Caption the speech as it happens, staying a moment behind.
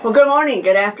Well, good morning,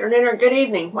 good afternoon, or good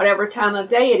evening, whatever time of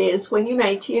day it is when you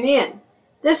may tune in.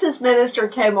 This is Minister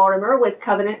Kay Mortimer with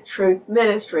Covenant Truth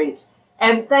Ministries,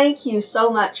 and thank you so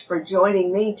much for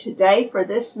joining me today for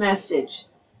this message.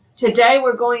 Today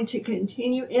we're going to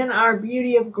continue in our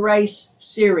Beauty of Grace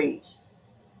series.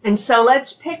 And so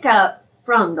let's pick up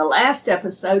from the last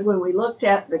episode when we looked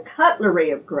at the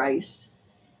cutlery of grace,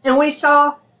 and we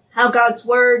saw how God's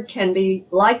Word can be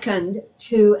likened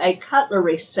to a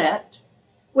cutlery set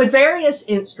with various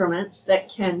instruments that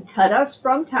can cut us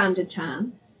from time to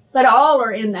time, but all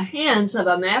are in the hands of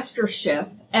a master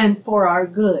chef and for our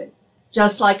good,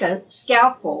 just like a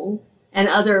scalpel and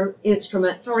other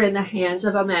instruments are in the hands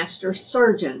of a master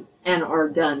surgeon and are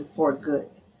done for good.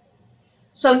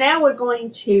 So now we're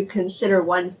going to consider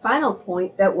one final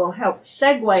point that will help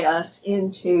segue us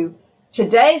into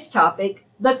today's topic,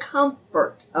 the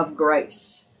comfort of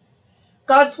grace.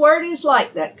 God's Word is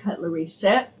like that cutlery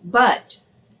set, but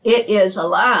it is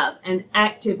alive and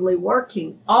actively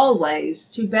working always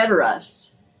to better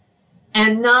us.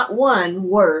 And not one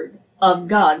word of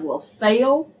God will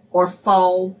fail or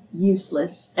fall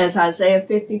useless, as Isaiah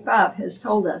 55 has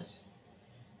told us.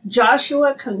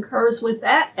 Joshua concurs with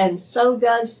that, and so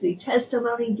does the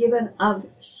testimony given of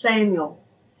Samuel.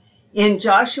 In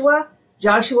Joshua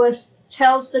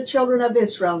tells the children of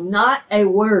Israel, not a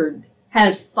word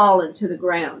has fallen to the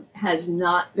ground, has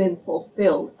not been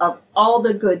fulfilled of all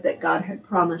the good that God had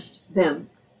promised them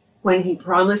when he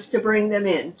promised to bring them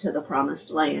into the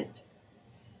promised land.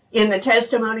 In the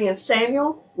testimony of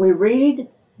Samuel, we read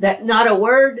that not a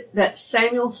word that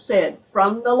Samuel said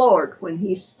from the Lord when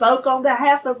he spoke on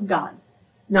behalf of God,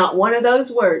 not one of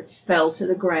those words fell to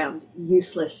the ground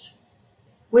useless.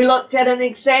 We looked at an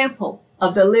example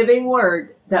of the living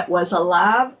Word that was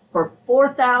alive for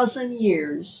 4,000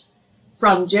 years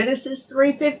from Genesis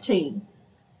 3:15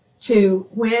 to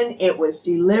when it was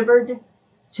delivered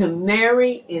to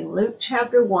Mary in Luke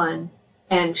chapter 1,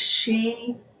 and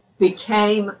she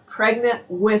became pregnant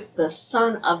with the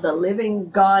Son of the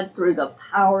living God through the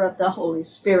power of the Holy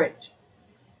Spirit.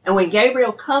 And when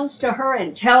Gabriel comes to her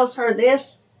and tells her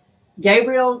this,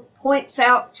 Gabriel points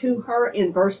out to her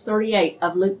in verse 38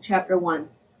 of Luke chapter 1,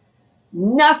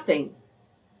 nothing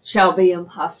shall be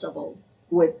impossible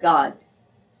with God.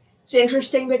 It's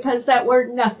interesting because that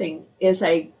word nothing is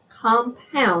a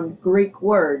compound Greek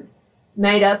word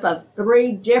made up of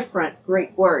three different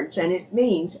Greek words, and it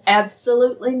means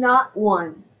absolutely not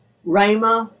one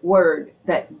rhema word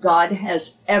that God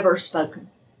has ever spoken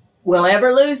will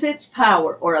ever lose its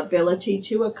power or ability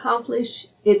to accomplish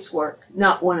its work.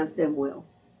 Not one of them will.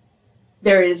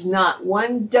 There is not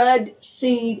one dud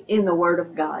seed in the Word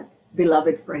of God,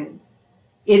 beloved friend.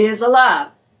 It is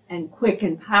alive and quick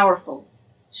and powerful,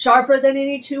 sharper than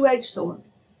any two-edged sword,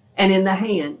 and in the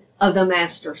hand of the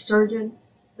master surgeon,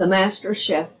 the master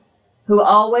chef, who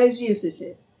always uses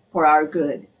it for our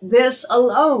good. This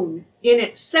alone in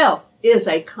itself is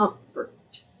a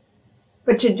comfort.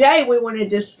 But today we want to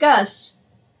discuss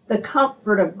the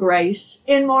comfort of grace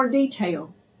in more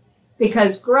detail,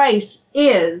 because grace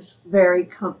is very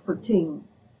comforting.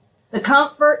 The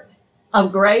comfort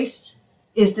of grace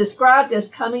is described as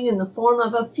coming in the form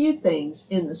of a few things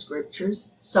in the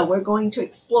Scriptures, so we're going to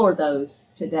explore those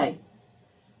today.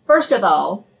 First of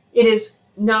all, it is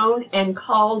known and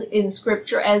called in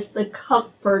Scripture as the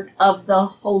comfort of the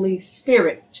Holy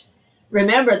Spirit.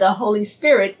 Remember, the Holy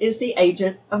Spirit is the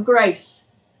agent of grace.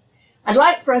 I'd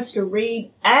like for us to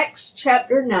read Acts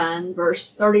chapter 9,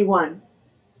 verse 31.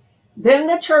 Then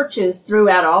the churches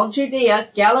throughout all Judea,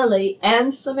 Galilee,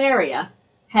 and Samaria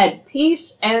had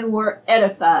peace and were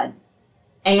edified,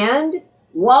 and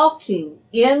walking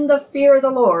in the fear of the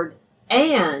Lord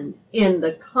and in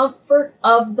the comfort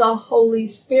of the Holy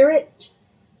Spirit,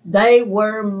 they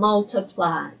were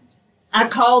multiplied. I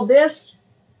call this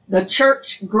the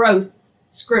church growth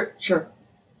scripture.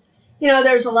 You know,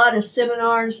 there's a lot of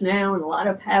seminars now and a lot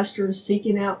of pastors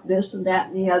seeking out this and that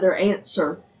and the other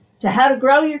answer to how to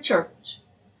grow your church.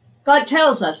 God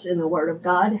tells us in the Word of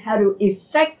God how to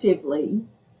effectively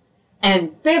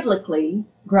and biblically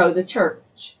grow the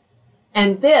church.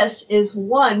 And this is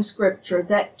one scripture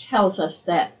that tells us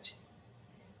that.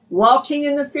 Walking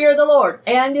in the fear of the Lord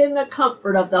and in the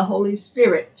comfort of the Holy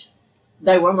Spirit,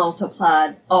 they were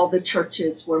multiplied. All the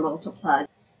churches were multiplied.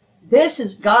 This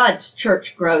is God's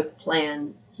church growth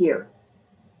plan here.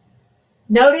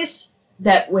 Notice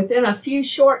that within a few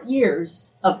short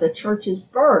years of the church's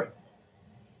birth,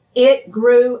 it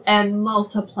grew and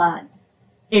multiplied.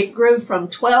 It grew from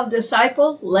 12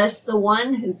 disciples, less the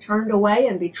one who turned away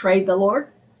and betrayed the Lord,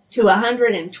 to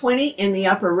 120 in the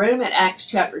upper room at Acts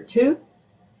chapter 2.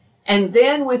 And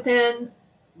then within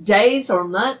days or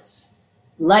months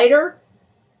later,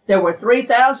 there were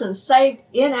 3,000 saved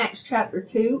in Acts chapter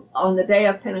 2 on the day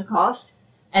of Pentecost.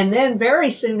 And then very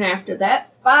soon after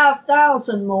that,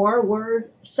 5,000 more were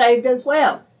saved as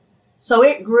well. So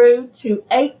it grew to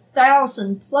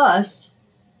 8,000 plus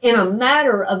in a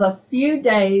matter of a few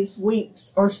days,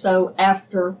 weeks or so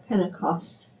after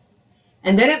Pentecost.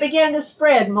 And then it began to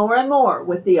spread more and more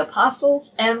with the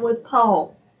apostles and with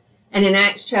Paul. And in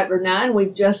Acts chapter 9,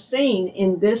 we've just seen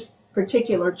in this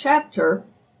particular chapter,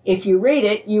 if you read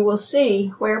it, you will see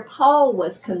where Paul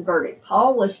was converted.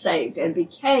 Paul was saved and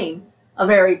became a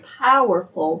very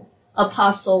powerful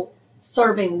apostle,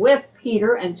 serving with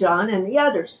Peter and John and the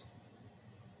others.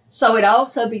 So it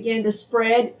also began to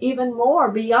spread even more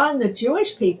beyond the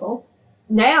Jewish people,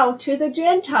 now to the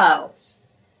Gentiles.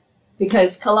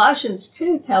 Because Colossians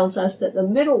 2 tells us that the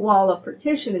middle wall of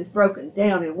partition is broken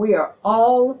down and we are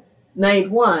all made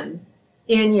one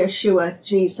in Yeshua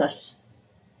Jesus.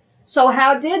 So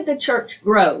how did the church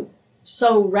grow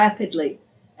so rapidly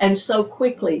and so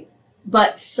quickly,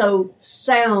 but so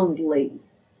soundly?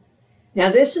 Now,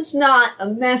 this is not a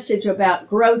message about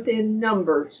growth in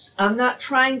numbers. I'm not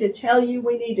trying to tell you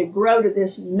we need to grow to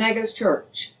this mega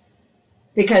church,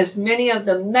 because many of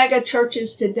the mega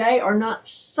churches today are not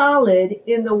solid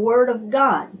in the Word of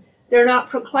God. They're not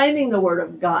proclaiming the Word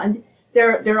of God.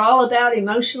 They're all about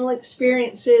emotional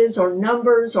experiences or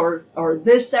numbers or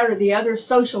this, that, or the other,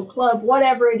 social club,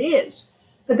 whatever it is.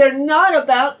 But they're not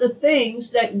about the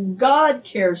things that God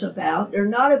cares about. They're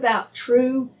not about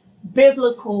true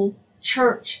biblical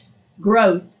church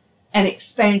growth and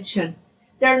expansion.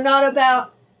 They're not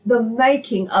about the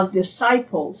making of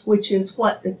disciples, which is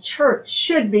what the church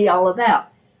should be all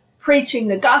about. Preaching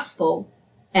the gospel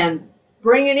and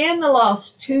bringing in the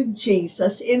lost to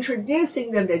Jesus,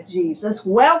 introducing them to Jesus,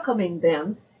 welcoming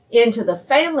them into the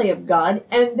family of God,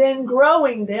 and then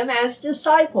growing them as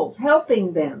disciples,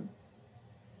 helping them.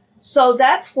 So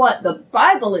that's what the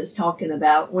Bible is talking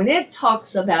about when it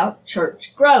talks about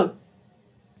church growth.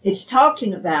 It's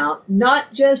talking about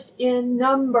not just in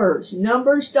numbers.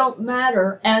 Numbers don't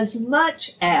matter as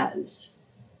much as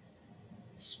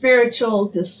spiritual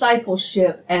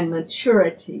discipleship and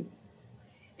maturity.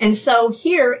 And so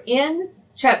here in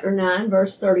chapter 9,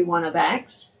 verse 31 of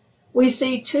Acts, we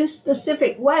see two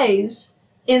specific ways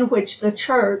in which the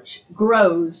church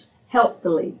grows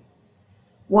healthily.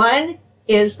 One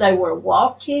is they were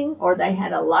walking, or they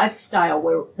had a lifestyle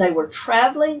where they were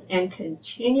traveling and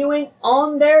continuing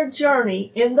on their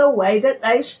journey in the way that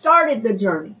they started the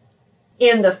journey,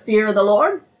 in the fear of the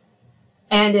Lord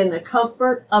and in the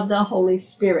comfort of the Holy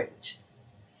Spirit.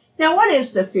 Now, what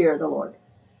is the fear of the Lord?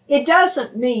 It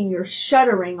doesn't mean you're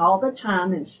shuddering all the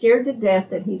time and scared to death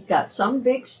that he's got some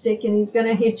big stick and he's going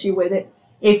to hit you with it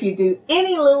if you do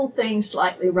any little thing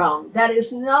slightly wrong. That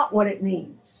is not what it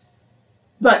means.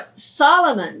 But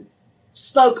Solomon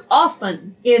spoke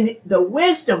often in the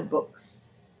wisdom books,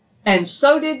 and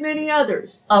so did many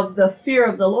others, of the fear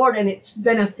of the Lord and its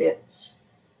benefits.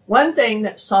 One thing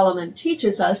that Solomon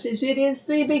teaches us is it is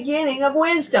the beginning of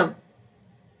wisdom.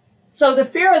 So the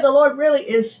fear of the Lord really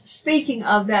is speaking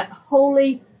of that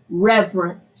holy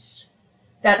reverence,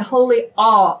 that holy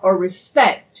awe or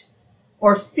respect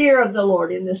or fear of the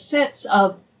Lord, in the sense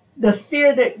of the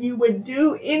fear that you would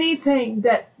do anything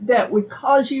that would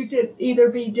cause you to either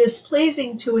be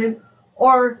displeasing to him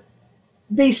or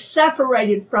be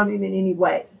separated from him in any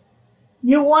way.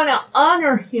 You want to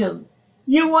honor him.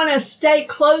 You want to stay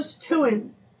close to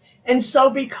him. And so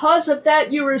because of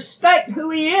that, you respect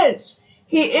who he is.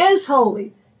 He is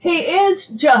holy. He is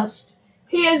just.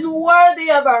 He is worthy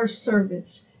of our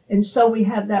service. And so we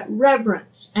have that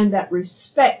reverence and that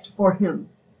respect for him.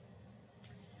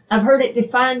 I've heard it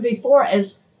defined before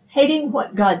as hating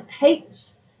what God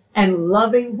hates and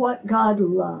loving what God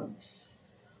loves.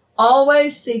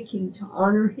 Always seeking to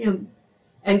honor him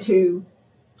and to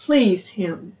please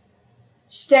him.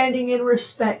 Standing in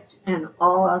respect and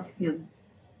awe of him.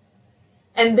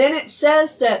 And then it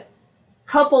says that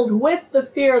coupled with the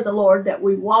fear of the Lord that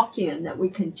we walk in, that we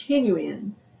continue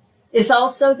in, is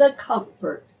also the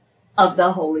comfort of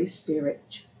the Holy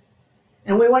Spirit.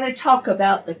 And we want to talk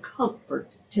about the comfort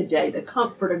today, the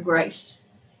comfort of grace.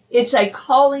 It's a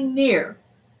calling near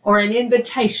or an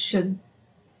invitation,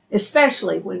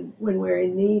 especially when we're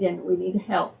in need and we need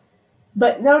help.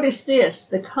 But notice this,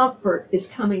 the comfort is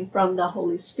coming from the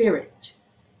Holy Spirit.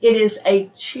 It is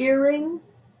a cheering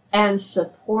and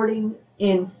supporting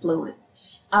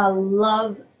influence. I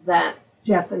love that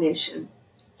definition.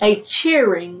 A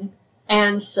cheering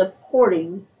and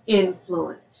supporting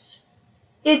influence.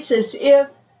 It's as if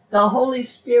the Holy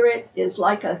Spirit is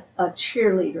like a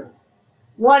cheerleader,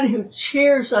 one who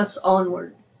cheers us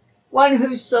onward, one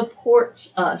who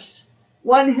supports us,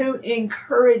 one who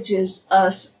encourages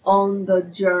us on the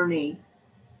journey.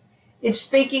 It's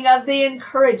speaking of the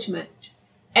encouragement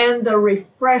and the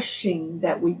refreshing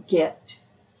that we get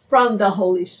from the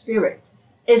Holy Spirit,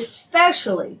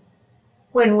 especially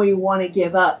when we want to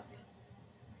give up.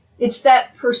 It's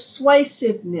that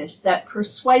persuasiveness, that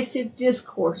persuasive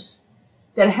discourse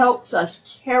that helps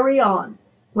us carry on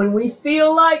when we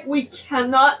feel like we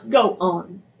cannot go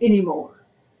on anymore.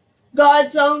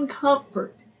 God's own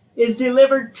comfort is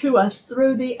delivered to us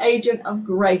through the agent of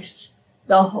grace,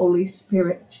 the Holy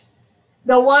Spirit,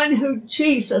 the one who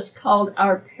Jesus called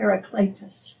our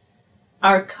Paracletus,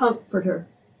 our Comforter,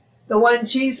 the one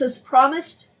Jesus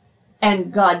promised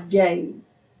and God gave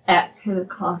at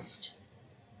Pentecost.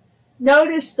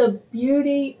 Notice the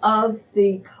beauty of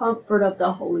the comfort of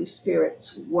the Holy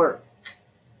Spirit's work.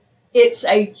 It's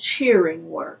a cheering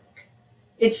work.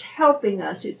 It's helping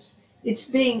us. It's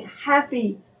being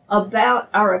happy about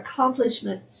our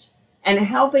accomplishments and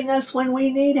helping us when we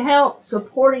need help,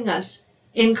 supporting us,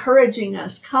 encouraging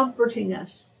us, comforting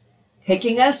us,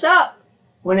 picking us up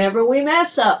whenever we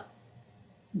mess up,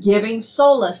 giving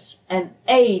solace and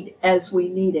aid as we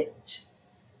need it.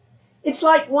 It's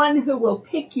like one who will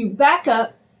pick you back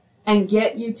up and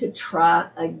get you to try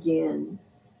again.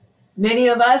 Many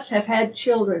of us have had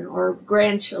children or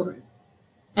grandchildren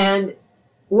and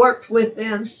worked with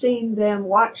them, seen them,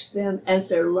 watched them as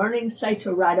they're learning, say,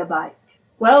 to ride a bike.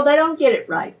 Well, they don't get it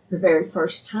right the very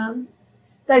first time.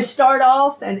 They start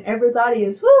off and everybody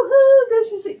is, woohoo,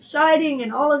 this is exciting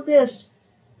and all of this.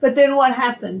 But then what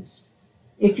happens?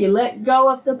 If you let go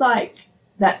of the bike,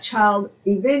 that child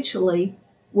eventually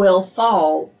will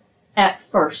fall at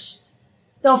first.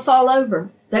 They'll fall over.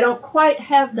 They don't quite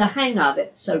have the hang of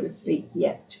it, so to speak,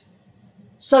 yet.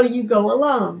 So you go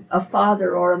along. A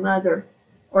father or a mother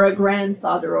or a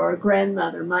grandfather or a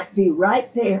grandmother might be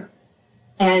right there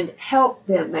and help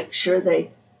them, make sure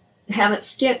they haven't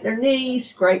skinned their knee,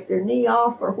 scraped their knee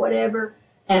off or whatever,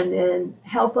 and then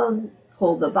help them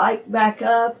pull the bike back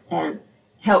up and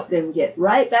help them get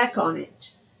right back on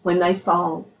it when they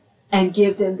fall and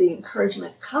give them the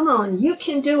encouragement. Come on, you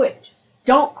can do it.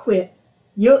 Don't quit.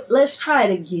 Let's try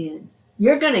it again.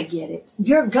 You're going to get it.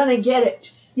 You're going to get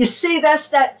it. You see, that's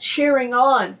that cheering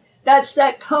on. That's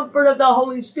that comfort of the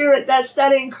Holy Spirit. That's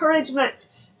that encouragement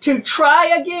to try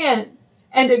again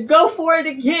and to go for it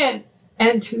again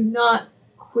and to not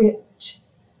quit.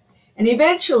 And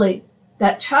eventually,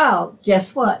 that child,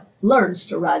 guess what? Learns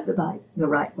to ride the bike the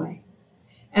right way.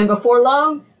 And before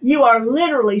long, you are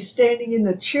literally standing in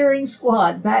the cheering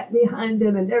squad back behind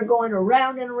them, and they're going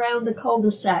around and around the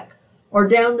cul-de-sac or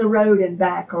down the road and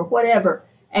back or whatever.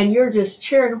 And you're just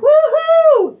cheering,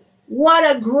 woohoo! What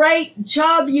a great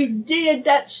job you did.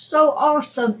 That's so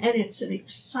awesome. And it's an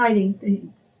exciting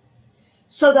thing.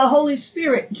 So the Holy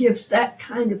Spirit gives that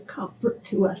kind of comfort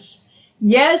to us.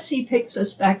 Yes, He picks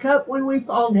us back up when we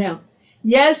fall down.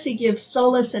 Yes, He gives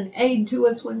solace and aid to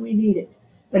us when we need it.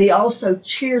 But He also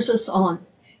cheers us on,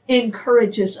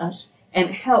 encourages us, and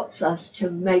helps us to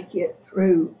make it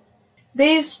through.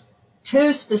 These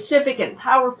two specific and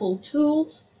powerful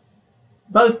tools,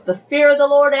 both the fear of the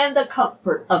Lord and the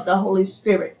comfort of the Holy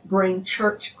Spirit, bring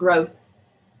church growth,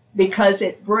 because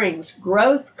it brings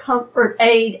growth, comfort,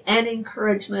 aid, and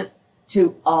encouragement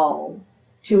to all,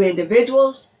 to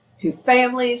individuals, to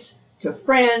families, to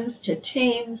friends, to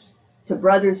teams, to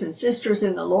brothers and sisters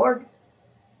in the Lord.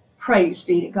 Praise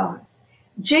be to God.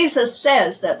 Jesus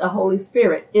says that the Holy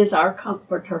Spirit is our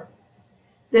comforter.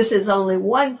 This is only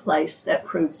one place that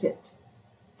proves it.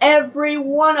 Every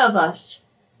one of us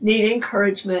need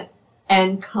encouragement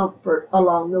and comfort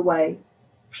along the way.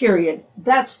 Period.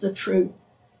 That's the truth.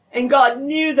 And God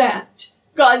knew that.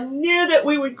 God knew that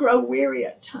we would grow weary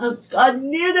at times. God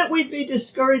knew that we'd be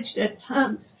discouraged at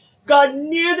times. God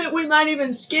knew that we might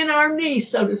even skin our knee,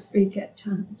 so to speak, at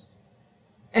times.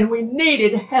 And we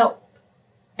needed help.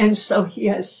 And so He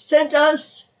has sent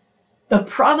us the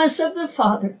promise of the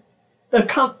Father, the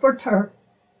Comforter,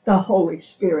 the Holy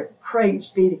Spirit. Praise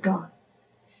be to God.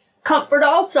 Comfort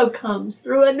also comes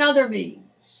through another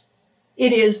means.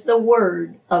 It is the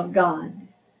Word of God.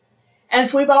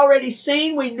 As we've already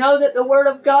seen, we know that the Word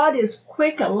of God is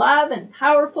quick, alive, and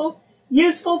powerful,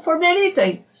 useful for many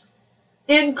things,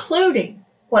 including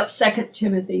what 2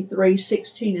 Timothy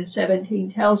 3:16 and 17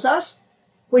 tells us,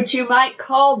 which you might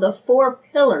call the 4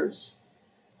 pillars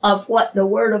of what the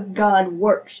Word of God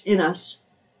works in us: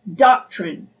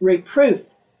 doctrine,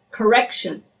 reproof,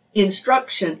 correction,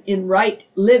 instruction in right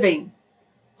living,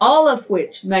 all of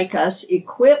which make us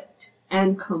equipped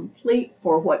and complete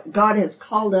for what God has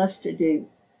called us to do.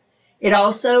 It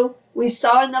also, we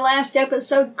saw in the last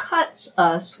episode, cuts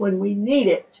us when we need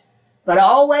it, but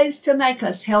always to make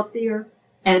us healthier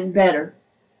and better.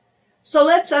 So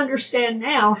let's understand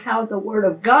now how the Word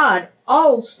of God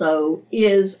also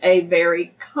is a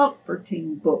very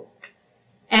comforting book,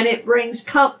 and it brings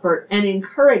comfort and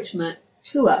encouragement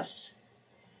to us.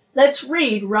 Let's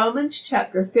read Romans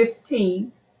chapter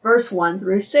 15, verse 1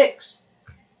 through 6.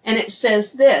 And it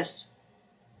says this,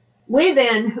 "We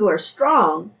then who are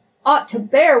strong ought to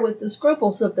bear with the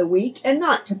scruples of the weak and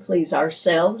not to please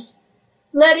ourselves.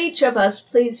 Let each of us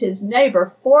please his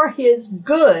neighbor for his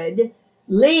good,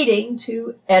 leading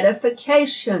to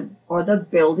edification," or the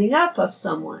building up of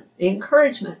someone, the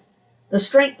encouragement, the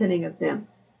strengthening of them.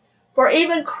 "For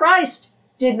even Christ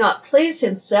did not please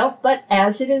himself, but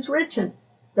as it is written,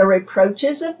 the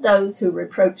reproaches of those who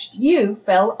reproached you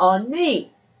fell on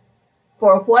me.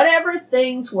 For whatever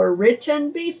things were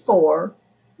written before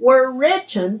were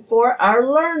written for our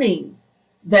learning,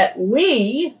 that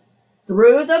we,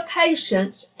 through the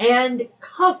patience and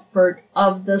comfort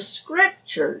of the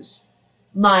Scriptures,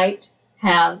 might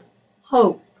have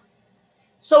hope."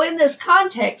 So in this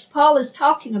context, Paul is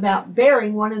talking about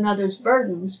bearing one another's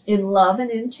burdens in love and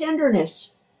in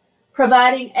tenderness,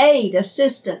 providing aid,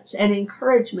 assistance, and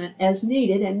encouragement as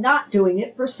needed, and not doing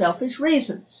it for selfish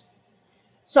reasons.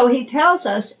 So he tells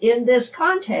us in this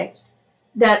context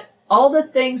that all the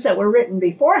things that were written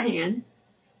beforehand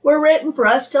were written for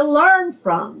us to learn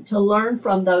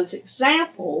from those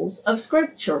examples of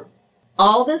Scripture.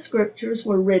 All the Scriptures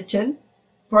were written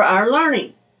for our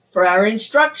learning, for our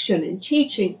instruction and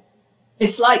teaching.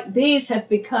 It's like these have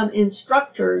become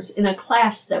instructors in a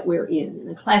class that we're in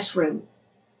a classroom,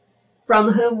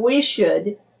 from whom we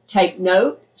should take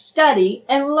note, study,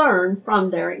 and learn from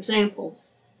their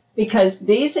examples. Because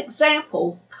these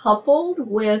examples, coupled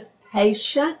with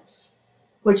patience,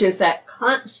 which is that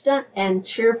constant and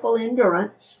cheerful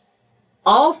endurance,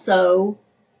 also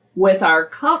with our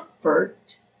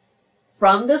comfort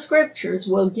from the Scriptures,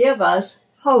 will give us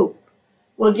hope,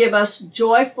 will give us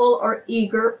joyful or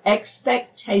eager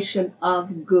expectation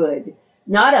of good.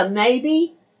 Not a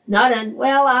maybe, not a,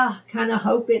 well, I kind of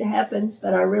hope it happens,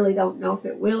 but I really don't know if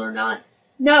it will or not.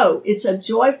 No, it's a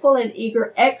joyful and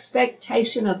eager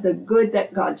expectation of the good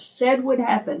that God said would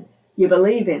happen. You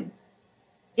believe Him.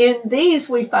 In these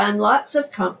we find lots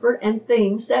of comfort and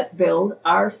things that build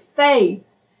our faith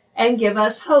and give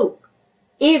us hope,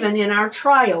 even in our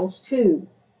trials too.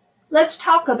 Let's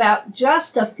talk about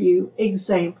just a few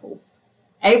examples.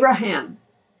 Abraham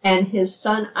and his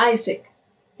son Isaac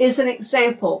is an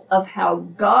example of how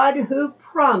God, who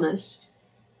promised,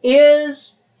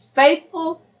 is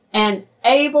faithful and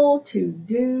able to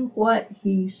do what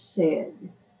He said.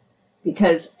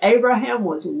 Because Abraham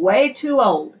was way too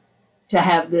old to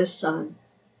have this son,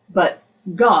 but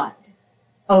God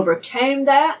overcame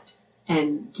that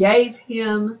and gave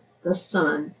him the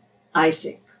son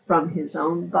Isaac from his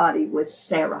own body with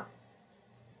Sarah.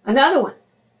 Another one,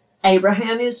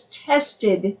 Abraham is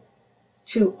tested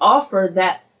to offer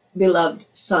that beloved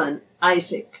son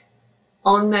Isaac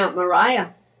on Mount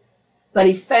Moriah, but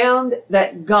he found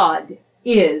that God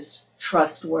is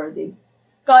trustworthy.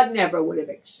 God never would have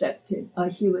accepted a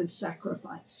human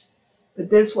sacrifice. But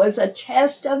this was a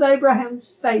test of Abraham's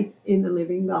faith in the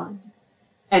living God.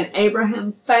 And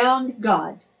Abraham found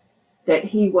God, that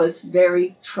He was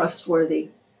very trustworthy.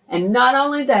 And not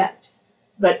only that,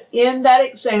 but in that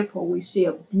example, we see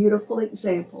a beautiful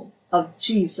example of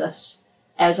Jesus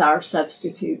as our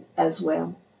substitute as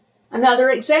well. Another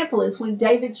example is when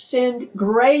David sinned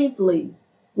gravely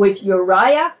with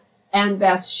Uriah and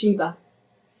Bathsheba.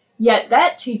 Yet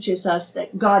that teaches us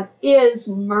that God is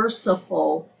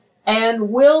merciful and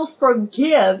will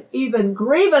forgive even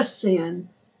grievous sin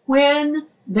when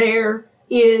there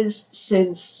is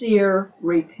sincere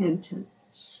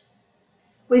repentance.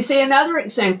 We see another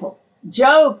example.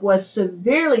 Job was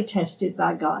severely tested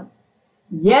by God,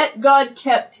 yet God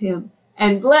kept him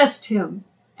and blessed him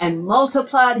and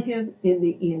multiplied him in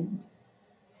the end.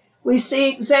 We see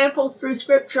examples through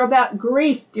Scripture about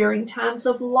grief during times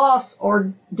of loss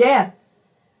or death.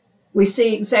 We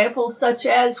see examples such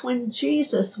as when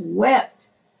Jesus wept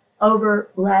over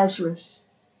Lazarus.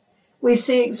 We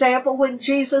see example when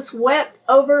Jesus wept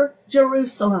over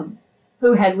Jerusalem,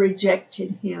 who had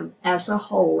rejected Him as a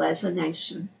whole, as a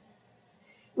nation.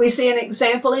 We see an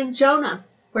example in Jonah,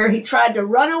 where he tried to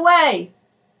run away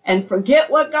and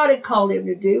forget what God had called him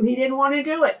to do. He didn't want to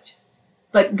do it.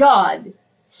 But God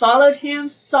followed him,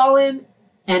 saw him,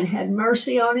 and had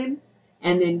mercy on him,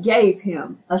 and then gave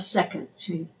him a second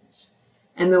chance.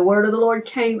 And the word of the Lord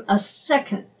came a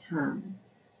second time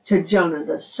to Jonah,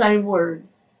 the same word.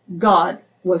 God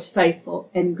was faithful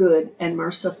and good and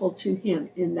merciful to him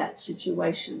in that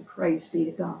situation. Praise be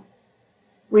to God.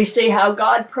 We see how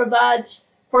God provides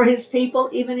for his people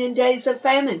even in days of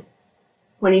famine.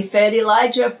 When he fed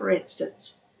Elijah, for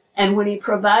instance, and when he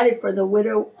provided for the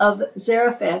widow of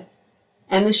Zarephath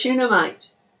and the Shunammite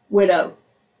widow.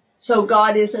 So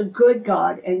God is a good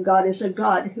God, and God is a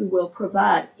God who will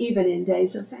provide even in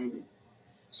days of famine.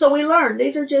 So we learn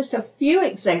these are just a few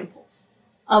examples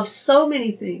of so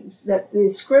many things that the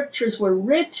scriptures were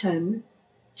written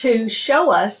to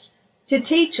show us, to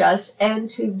teach us, and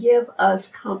to give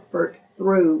us comfort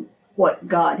through what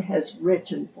God has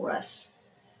written for us.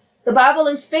 The Bible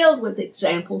is filled with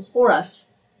examples for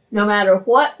us, no matter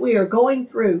what we are going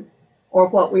through or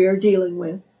what we are dealing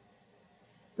with.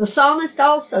 The psalmist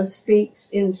also speaks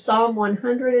in Psalm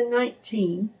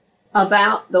 119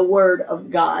 about the Word of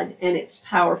God and its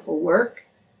powerful work.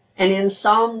 And in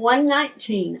Psalm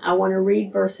 119, I want to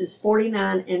read verses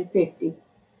 49 and 50.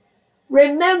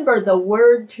 Remember the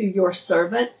word to your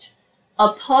servant,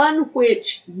 upon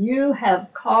which you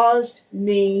have caused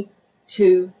me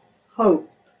to hope.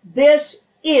 This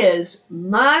is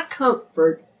my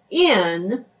comfort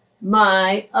in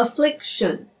my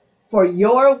affliction, for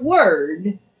your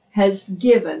word has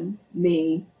given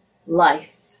me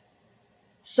life.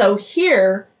 So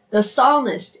here, the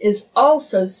psalmist is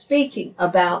also speaking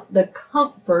about the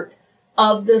comfort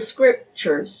of the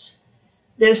scriptures.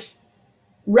 This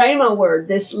Rhema word,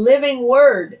 this living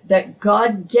word that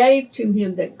God gave to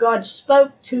him, that God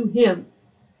spoke to him,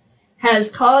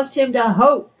 has caused him to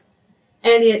hope,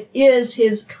 and it is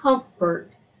his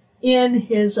comfort in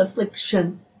his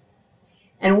affliction.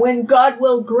 And when God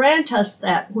will grant us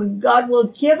that, when God will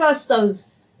give us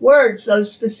those words,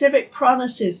 those specific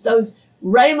promises, those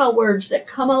Rhema words that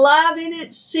come alive in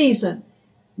its season,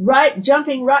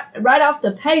 jumping right off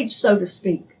the page, so to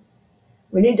speak,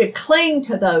 we need to cling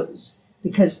to those,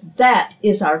 because that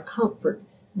is our comfort.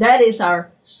 That is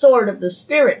our sword of the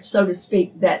Spirit, so to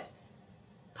speak, that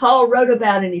Paul wrote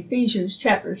about in Ephesians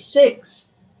chapter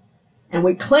 6. And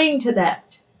we cling to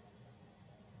that.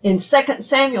 In 2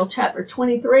 Samuel chapter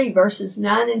 23, verses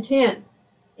 9 and 10,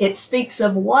 it speaks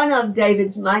of one of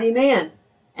David's mighty men.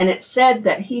 And it said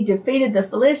that he defeated the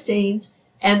Philistines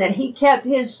and that he kept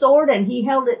his sword and he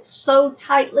held it so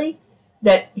tightly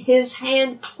that his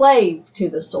hand clave to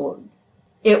the sword.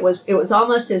 It was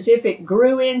almost as if it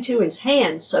grew into his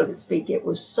hand, so to speak. It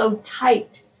was so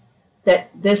tight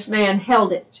that this man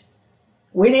held it.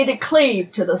 We need to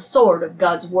cleave to the sword of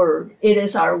God's word. It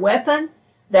is our weapon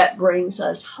that brings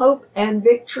us hope and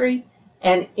victory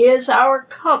and is our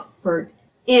comfort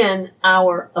in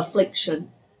our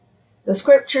affliction. The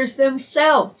scriptures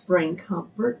themselves bring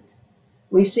comfort.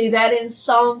 We see that in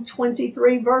Psalm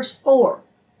 23, verse 4.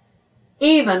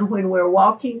 Even when we're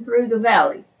walking through the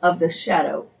valley of the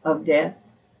shadow of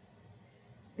death.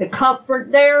 The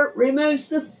comfort there removes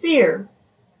the fear.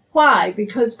 Why?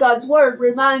 Because God's word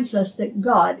reminds us that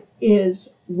God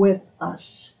is with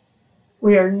us.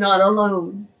 We are not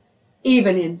alone,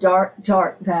 even in dark,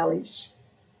 dark valleys.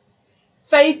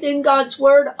 Faith in God's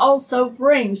word also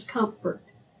brings comfort,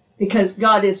 because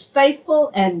God is faithful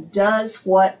and does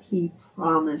what he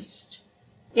promised.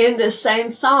 In this same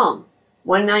Psalm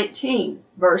 119,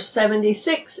 verse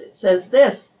 76, it says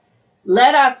this,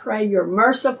 "Let, I pray, your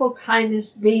merciful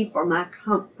kindness be for my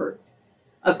comfort,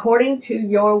 according to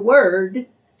your word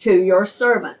to your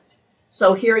servant."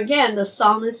 So here again, the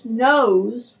psalmist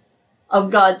knows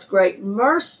of God's great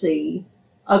mercy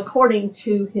according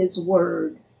to his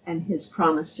word and his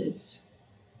promises.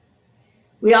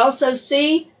 We also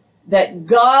see that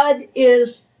God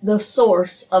is the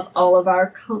source of all of our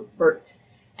comfort,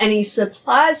 and he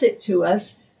supplies it to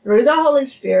us through the Holy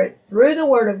Spirit, through the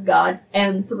Word of God,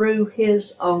 and through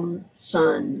his own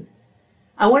Son.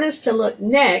 I want us to look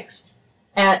next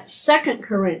at 2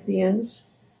 Corinthians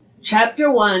chapter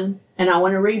 1, and I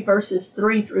want to read verses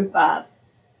 3 through 5.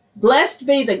 "Blessed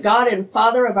be the God and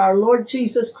Father of our Lord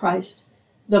Jesus Christ,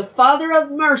 the Father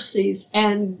of mercies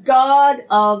and God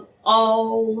of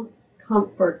all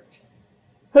comfort,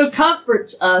 who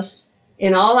comforts us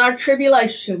in all our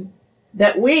tribulation,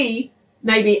 that we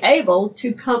may be able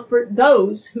to comfort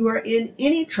those who are in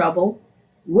any trouble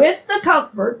with the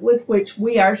comfort with which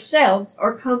we ourselves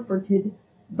are comforted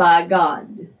by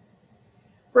God.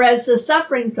 For as the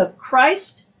sufferings of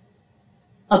Christ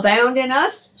abound in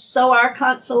us, so our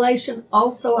consolation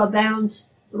also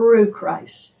abounds through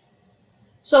Christ."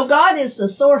 So God is the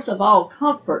source of all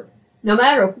comfort. No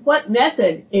matter what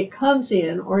method it comes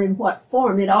in or in what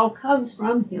form, it all comes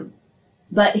from him.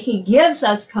 But he gives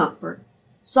us comfort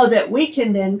so that we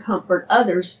can then comfort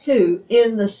others too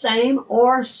in the same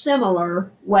or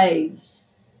similar ways.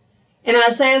 In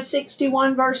Isaiah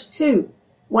 61 verse 2,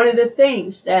 one of the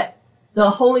things that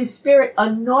the Holy Spirit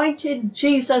anointed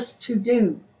Jesus to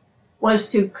do was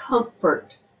to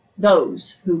comfort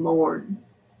those who mourn.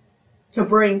 To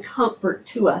bring comfort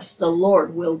to us, the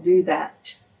Lord will do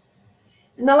that.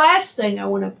 And the last thing I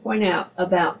want to point out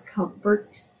about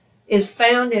comfort is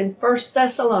found in 1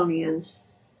 Thessalonians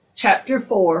chapter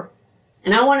 4,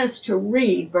 and I want us to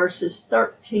read verses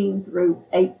 13 through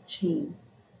 18.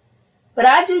 But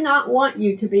I do not want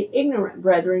you to be ignorant,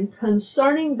 brethren,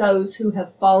 concerning those who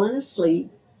have fallen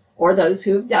asleep, or those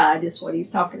who have died, is what he's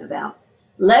talking about,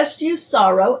 lest you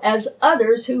sorrow as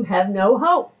others who have no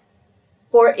hope.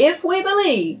 For if we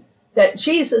believe that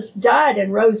Jesus died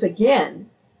and rose again,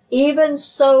 even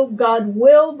so God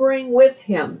will bring with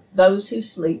him those who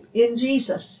sleep in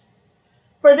Jesus.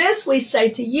 For this we say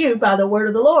to you by the word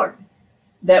of the Lord,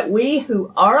 that we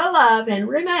who are alive and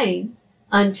remain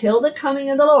until the coming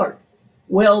of the Lord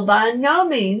will by no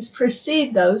means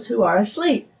precede those who are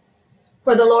asleep.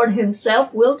 For the Lord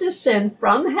himself will descend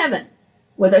from heaven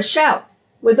with a shout,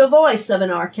 with the voice of an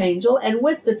archangel, and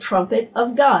with the trumpet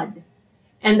of God.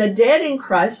 And the dead in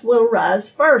Christ will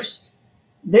rise first.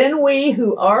 Then we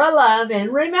who are alive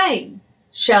and remain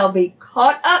shall be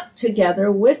caught up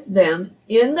together with them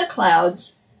in the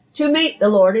clouds to meet the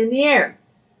Lord in the air.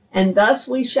 And thus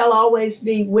we shall always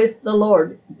be with the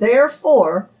Lord.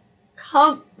 Therefore,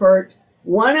 comfort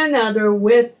one another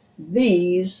with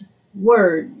these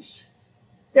words.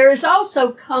 There is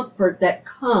also comfort that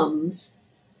comes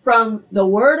from the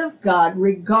Word of God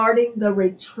regarding the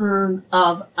return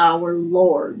of our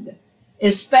Lord,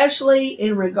 especially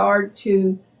in regard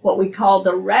to what we call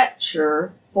the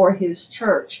rapture for his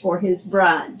church, for his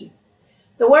bride.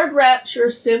 The word rapture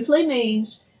simply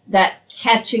means that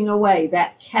catching away,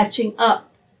 that catching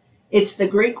up. It's the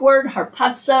Greek word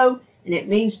harpazo, and it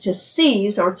means to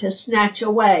seize or to snatch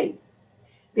away.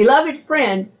 Beloved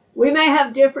friend, we may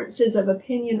have differences of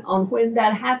opinion on when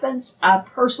that happens. I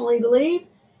personally believe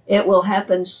it will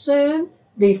happen soon,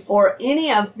 before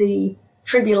any of the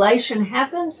tribulation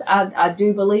happens. I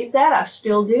do believe that. I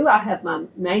still do. I have my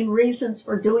main reasons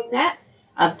for doing that.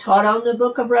 I've taught on the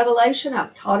book of Revelation.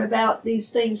 I've taught about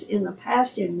these things in the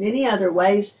past in many other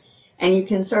ways, and you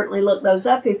can certainly look those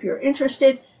up if you're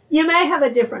interested. You may have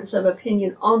a difference of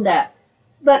opinion on that.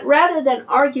 But rather than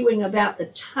arguing about the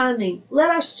timing, let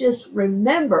us just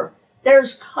remember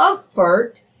there's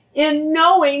comfort in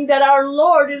knowing that our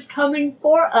Lord is coming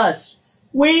for us.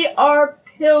 We are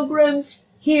pilgrims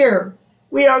here.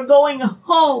 We are going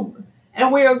home,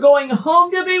 and we are going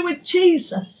home to be with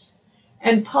Jesus.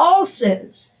 And Paul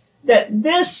says that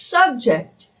this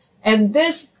subject and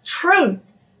this truth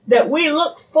that we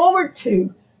look forward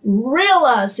to,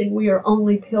 realizing we are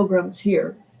only pilgrims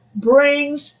here,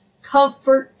 brings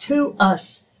comfort to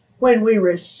us when we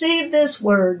receive this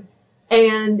word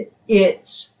and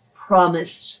its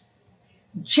promise.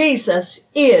 Jesus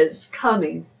is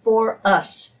coming for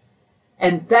us,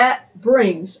 and that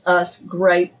brings us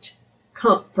great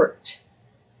comfort.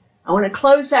 I want to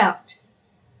close out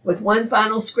with one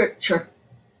final scripture.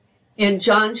 In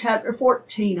John chapter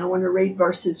 14, I want to read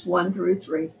verses 1 through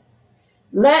 3.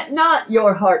 Let not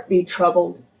your heart be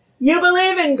troubled. You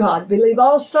believe in God, believe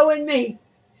also in me.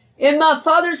 In my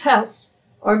Father's house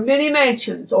are many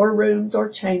mansions, or rooms, or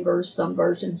chambers, some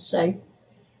versions say.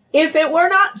 If it were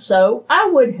not so, I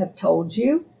would have told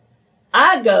you.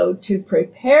 I go to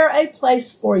prepare a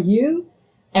place for you,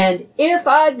 and if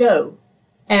I go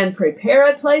and prepare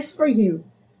a place for you,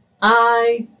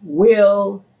 I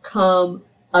will come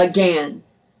again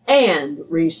and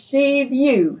receive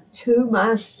you to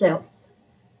myself,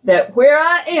 that where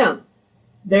I am,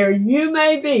 there you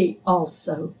may be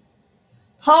also.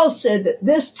 Paul said that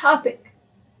this topic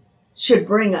should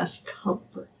bring us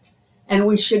comfort, and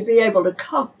we should be able to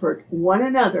comfort one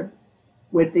another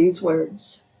with these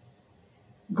words.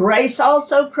 Grace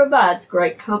also provides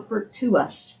great comfort to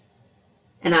us.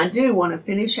 And I do want to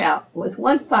finish out with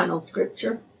one final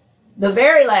scripture. The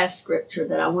very last scripture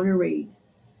that I want to read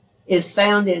is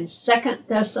found in 2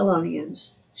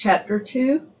 Thessalonians chapter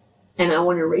 2, and I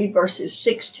want to read verses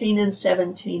 16 and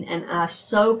 17, and I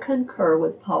so concur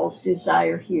with Paul's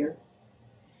desire here.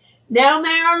 Now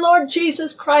may our Lord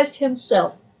Jesus Christ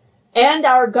himself and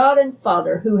our God and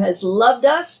Father, who has loved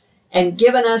us and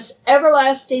given us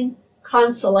everlasting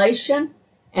consolation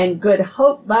and good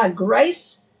hope by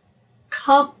grace,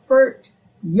 comfort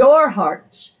your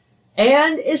hearts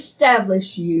and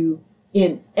establish you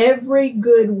in every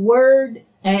good word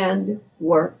and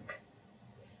work.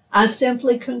 I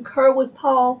simply concur with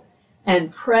Paul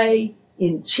and pray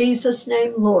in Jesus'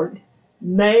 name, Lord,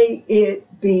 may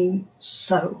it be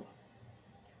so.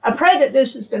 I pray that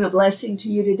this has been a blessing to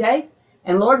you today.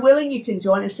 And Lord willing, you can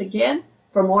join us again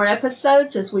for more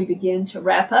episodes as we begin to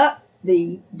wrap up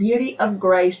the Beauty of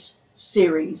Grace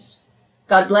series.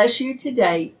 God bless you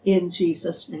today in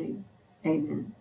Jesus' name. Amen.